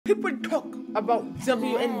people talk about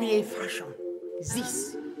WNBA fashion.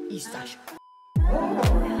 This is fashion.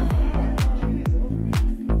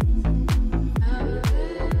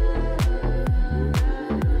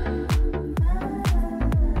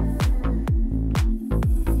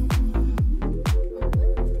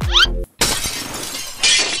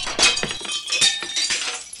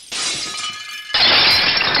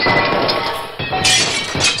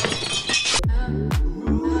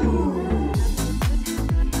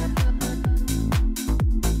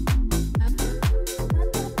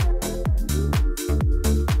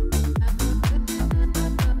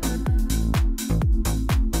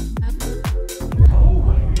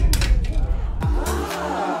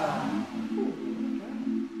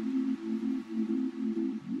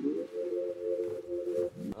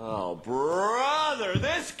 Oh, brother,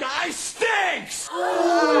 this guy stinks!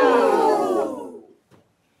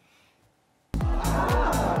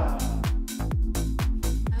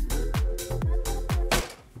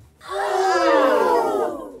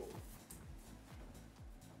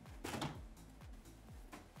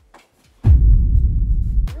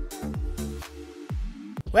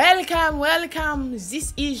 Welcome, welcome.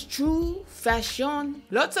 This is True Fashion.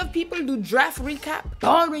 Lots of people do draft recap.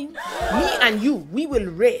 Boring. Me and you, we will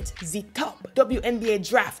rate the top WNBA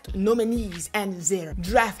draft nominees and their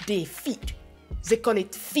draft day feat. They call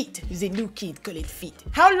it feat. The new kid call it feat.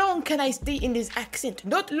 How long can I stay in this accent?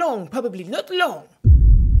 Not long, probably not long.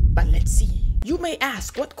 But let's see. You may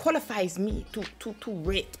ask, what qualifies me to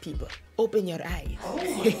rate people? Open your eyes.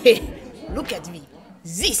 Look at me.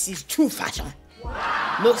 This is True Fashion.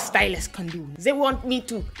 No stylist can do. They want me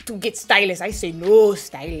to get stylist. I say no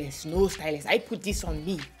stylist, no stylist. I put this on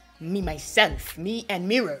me myself, me and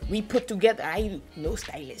mirror. We put together. No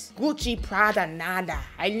stylist. Gucci, Prada, nada.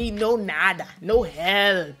 I need no nada, no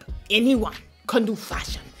help. Anyone can do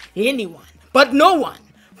fashion. Anyone, but no one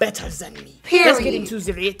better than me. Period. Let's get into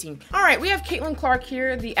the rating. All right, we have Caitlin Clark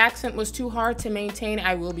here. The accent was too hard to maintain.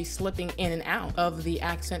 I will be slipping in and out of the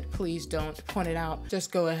accent. Please don't point it out.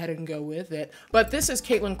 Just go ahead and go with it. But this is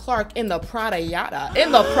Caitlin Clark in the Prada yada,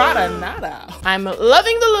 in the Prada nada. I'm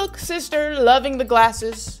loving the look, sister. Loving the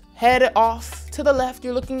glasses. Head off to the left,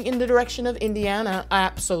 you're looking in the direction of Indiana,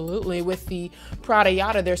 absolutely, with the Prada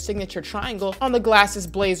Yada, their signature triangle on the glasses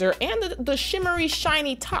blazer and the shimmery,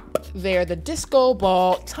 shiny top there, the disco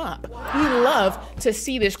ball top. We love to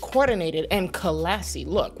see this coordinated and classy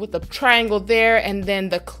look with the triangle there and then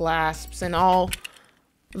the clasps and all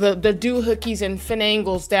the doohickeys and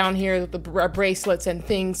finangles down here, the bracelets and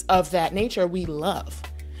things of that nature. We love.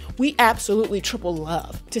 We absolutely triple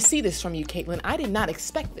love to see this from you, Caitlin. I did not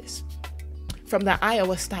expect this from the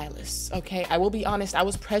Iowa stylists, okay? I will be honest, I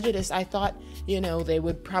was prejudiced. I thought, you know, they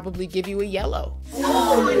would probably give you a yellow.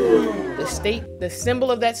 The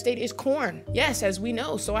symbol of that state is corn. Yes, as we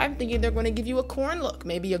know. So I'm thinking they're gonna give you a corn look,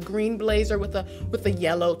 maybe a green blazer with a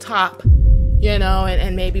yellow top, you know,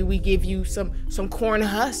 and maybe we give you some corn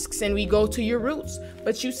husks and we go to your roots.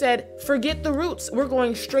 But you said, forget the roots. We're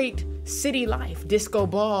going straight city life, disco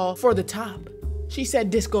ball for the top. She said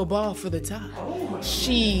disco ball for the top.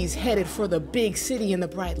 She's headed for the big city and the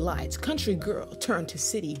bright lights. Country girl turned to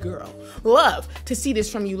city girl. Love to see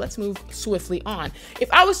this from you. Let's move swiftly on.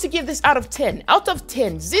 If I was to give this out of 10,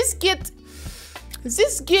 this get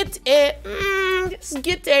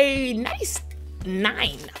a nice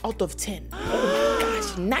 9 out of 10. Oh my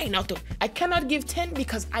gosh, 9 out of. I cannot give 10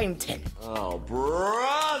 because I am 10. Oh,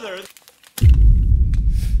 brother.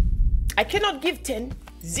 I cannot give 10.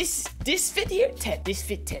 This fit here, 10. This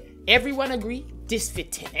fit 10. Everyone agree? This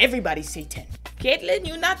fit 10. Everybody say 10. Caitlin,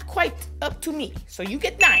 you're not quite up to me, so you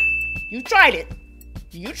get 9. You tried it.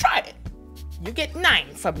 You tried it. You get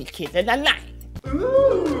 9 from me, Caitlin. A 9.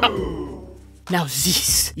 Oh. Now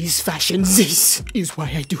this is fashion. This is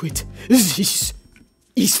why I do it. This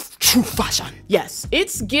is true fashion. Yes,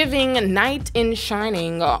 it's giving knight in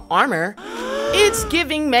shining armor. It's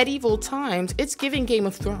giving medieval times. It's giving Game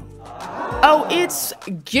of Thrones. Oh, it's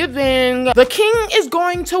giving the king is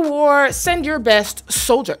going to war, send your best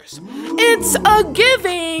soldiers. It's a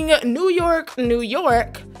giving New York, New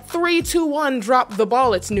York, 3, 2, 1, drop the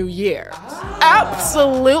ball, it's New Year.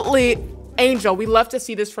 Absolutely, Angel, we love to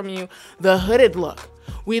see this from you. The hooded look.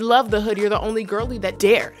 We love the hood. You're the only girlie that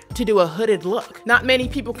dared to do a hooded look. Not many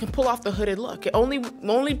people can pull off the hooded look. Only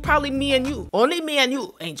probably me and you. Only me and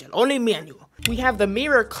you, Angel. Only me and you. We have the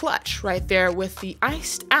mirror clutch right there with the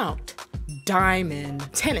iced out diamond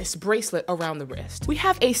tennis bracelet around the wrist. We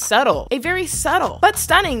have a very subtle, but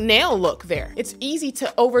stunning nail look there. It's easy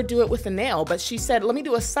to overdo it with a nail, but she said, let me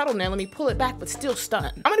do a subtle nail, let me pull it back, but still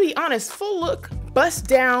stun. I'm gonna be honest, full look, bust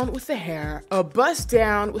down with the hair, a bust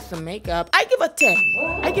down with the makeup. I give a 10.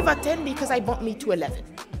 I give a 10 because I bumped me to 11.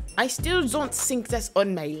 I still don't think that's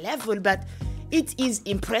on my level, but it is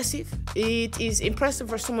impressive. It is impressive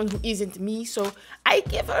for someone who isn't me, so I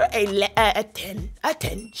give her a 10. A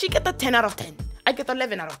 10. She get a 10 out of 10. I get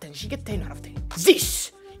 11 out of 10. She get 10 out of 10.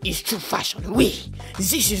 This is true fashion.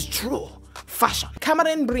 This is true fashion.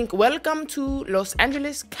 Cameron Brink, welcome to Los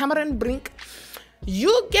Angeles. Cameron Brink,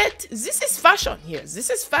 you get, this is fashion here. This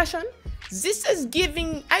is fashion. This is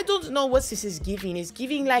giving, I don't know what this is giving. It's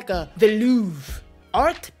giving like the Louvre.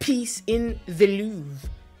 Art piece in the Louvre.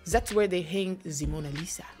 That's where they hang the Mona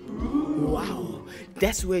Lisa. Wow.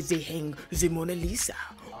 That's where they hang the Mona Lisa.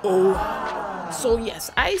 Oh. So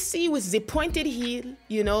yes, I see with the pointed heel,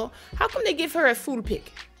 you know, how come they give her a full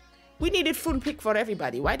pick? We needed full pick for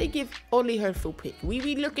everybody. Why they give only her full pick?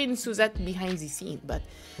 We look into that behind the scene, but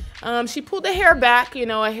she pulled the hair back, you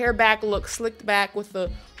know, a hair back look, slicked back with the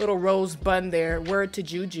little rose bun there. Word to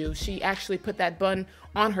Juju. She actually put that bun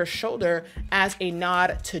on her shoulder as a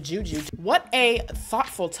nod to Juju. What a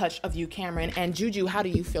thoughtful touch of you, Cameron. And Juju, how do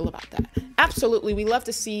you feel about that? Absolutely, we love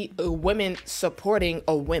to see women supporting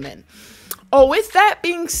a woman. Oh, with that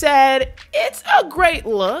being said, it's a great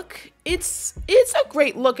look. It's a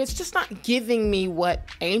great look. It's just not giving me what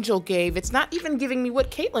Angel gave. It's not even giving me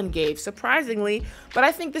what Caitlyn gave, surprisingly. But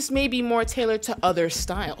I think this may be more tailored to other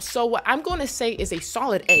styles. So what I'm going to say is a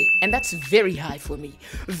solid 8. And that's very high for me.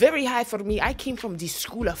 Very high for me. I came from the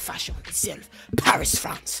school of fashion itself. Paris,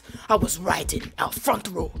 France. I was right in our front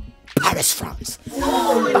row. Paris, France.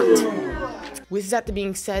 But with that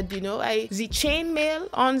being said, you know, the chainmail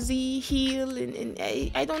on the heel, and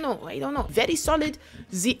I don't know. Very solid.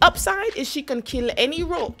 The upside is she can kill any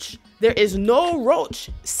roach. There is no roach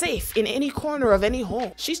safe in any corner of any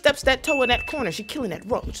home. She steps that toe in that corner, she killing that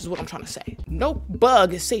roach, is what I'm trying to say. No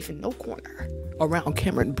bug is safe in no corner around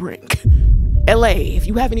Cameron Brink. LA, if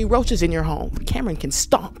you have any roaches in your home, Cameron can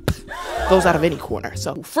stomp those out of any corner.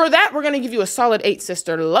 So for that, we're gonna give you a solid 8,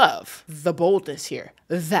 sister. Love the boldness here.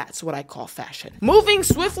 That's what I call fashion. Moving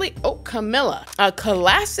swiftly, oh, Camilla. A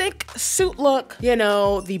classic suit look, you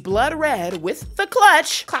know, the blood red with the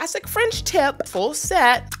clutch, classic French tip, full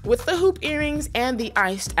set with the hoop earrings and the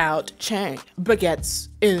iced out chain. Baguettes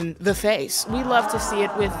in the face. We love to see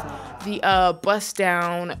it with the bust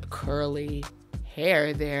down curly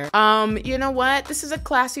hair there. You know what? This is a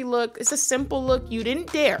classy look. It's a simple look. You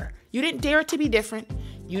didn't dare. You didn't dare to be different.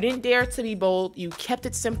 You didn't dare to be bold. You kept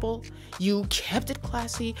it simple. You kept it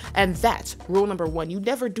classy. And that's rule number 1. You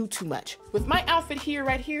never do too much. With my outfit here,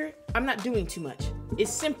 right here, I'm not doing too much.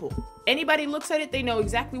 It's simple. Anybody looks at it, they know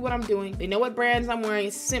exactly what I'm doing. They know what brands I'm wearing.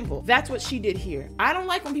 It's simple. That's what she did here. I don't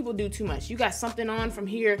like when people do too much. You got something on from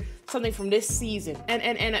here, something from this season.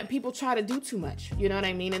 And people try to do too much. You know what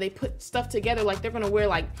I mean? And they put stuff together like they're gonna wear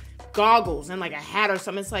like goggles and like a hat or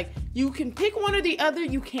something. It's like, you can pick one or the other,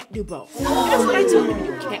 you can't do both. And that's what I tell them,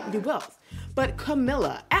 you can't do both. But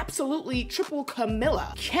Camilla, absolutely triple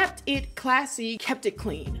Camilla, kept it classy, kept it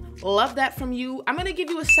clean. Love that from you. I'm gonna give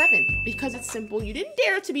you a 7 because it's simple. You didn't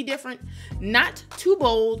dare to be different, not too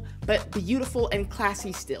bold, but beautiful and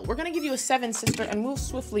classy still. We're gonna give you a 7, sister, and move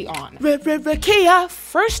swiftly on. Kia,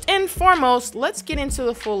 first and foremost, let's get into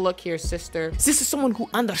the full look here, sister. This is someone who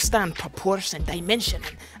understands proportion, dimension,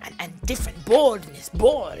 and different boldness,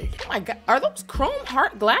 bold. Oh my God, are those chrome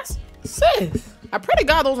heart glass? Sis, I pray to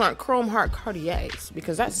God those aren't chrome heart Cartiers,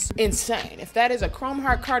 because that's insane. If that is a chrome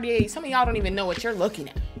heart Cartier, some of y'all don't even know what you're looking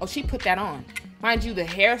at. Oh, she put that on. Mind you, the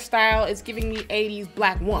hairstyle is giving me 80s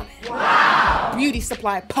black woman. Wow. Beauty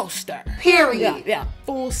supply poster. Period. Yeah.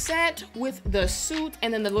 Full set with the suit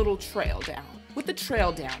and then the little trail down. With the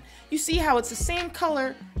trail down. You see how it's the same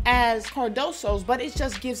color as Cardoso's, but it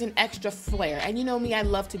just gives an extra flair. And you know me, I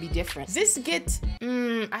love to be different. This gets,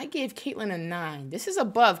 I gave Caitlyn a 9. This is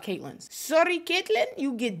above Caitlyn's. Sorry, Caitlyn,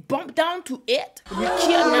 you get bumped down to 8.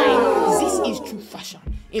 Rikia 9. This is true fashion.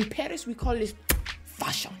 In Paris, we call this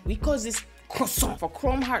fashion. We call this croissant for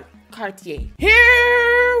Chrome Heart Cartier.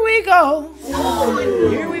 Here we go.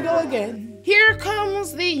 Here we go again. Here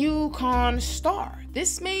comes the Yukon Star.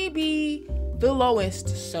 This may be the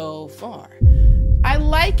lowest so far. I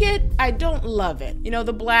like it, I don't love it. You know,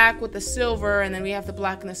 the black with the silver, and then we have the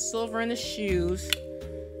black and the silver in the shoes.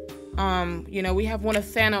 You know, we have one of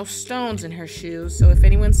Thanos' stones in her shoes, so if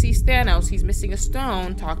anyone sees Thanos, he's missing a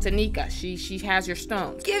stone, talk to Nika. She has your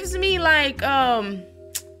stones. Gives me like,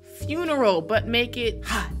 funeral, but make it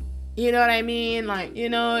hot. You know what I mean? Like, you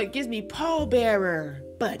know, it gives me pallbearer,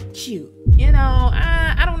 but cute. You know,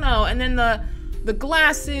 I don't know. And then the The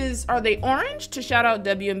glasses, are they orange? To shout out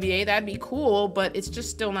WNBA, that'd be cool, but it's just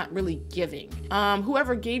still not really giving.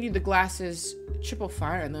 Whoever gave you the glasses, triple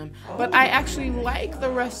fire them. But I actually like the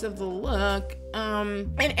rest of the look.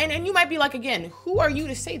 And you might be like, again, who are you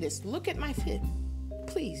to say this? Look at my fit.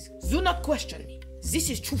 Please, do not question me. This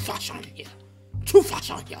is true fashion here. True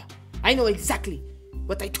fashion here. I know exactly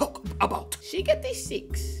what I talk about. She get these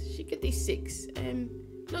 6. She get these 6.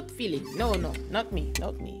 Not feeling. No, not me.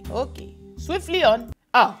 Okay. Swiftly on.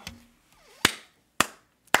 Oh.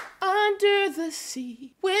 Under the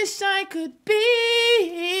sea, wish I could be.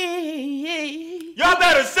 Y'all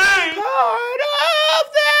better sing! Part of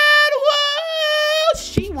that world.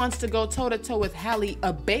 She wants to go toe-to-toe with Halle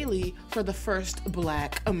Bailey for the first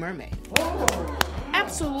black mermaid. Oh.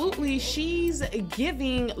 Absolutely, she's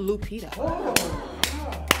giving Lupita. Oh.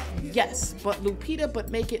 Yes, but Lupita, but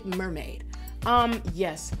make it mermaid.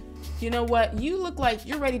 Yes. You know what? You look like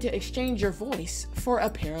you're ready to exchange your voice for a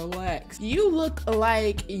pair of legs. You look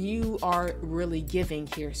like you are really giving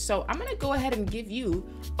here. So I'm gonna go ahead and give you,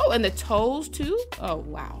 oh, and the toes too? Oh,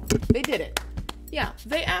 wow. They did it. Yeah,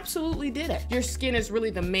 they absolutely did it. Your skin is really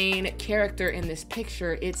the main character in this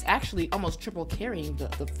picture. It's actually almost triple carrying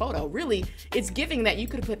the photo. Really, it's giving that you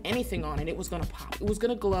could put anything on and it was gonna pop. It was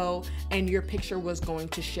gonna glow and your picture was going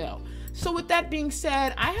to show. So with that being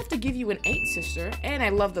said, I have to give you an 8, sister. And I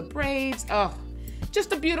love the braids. Oh,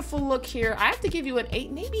 just a beautiful look here. I have to give you an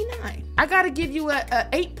 8, maybe 9. I gotta give you a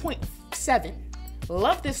 8.7.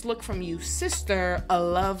 Love this look from you, sister. I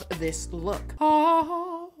love this look.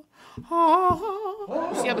 Oh.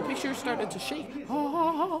 You see how the picture started to shake?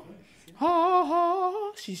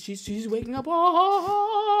 She's waking up.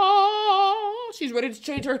 She's ready to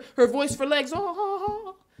change her voice for legs.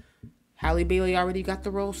 Halle Bailey already got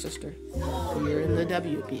the role, sister. You're in the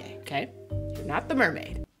WNBA, okay? You're not the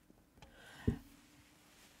mermaid.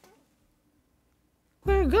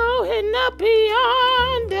 We're going up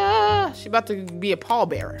beyond. She's about to be a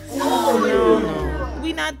pallbearer. No.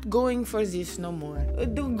 We not going for this no more.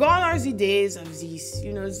 Gone are the days of this.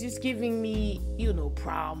 You know, it's just giving me, you know,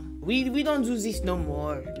 prom. We don't do this no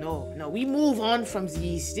more. No. We move on from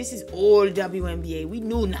this. This is old WNBA. We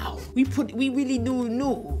know now. We really do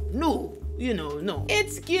know. You know, no.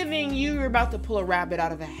 It's giving you're about to pull a rabbit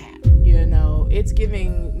out of a hat. You know, it's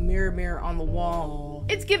giving mirror on the wall.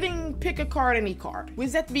 It's giving pick a card, any card.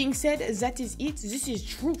 With that being said, that is it. This is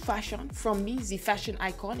true fashion from me, the fashion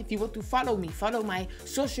icon. If you want to follow me, follow my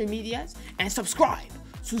social medias and subscribe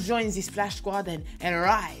to join this Flash Squad and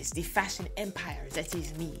rise the fashion empire that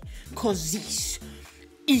is me. Cause this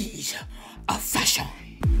is a fashion.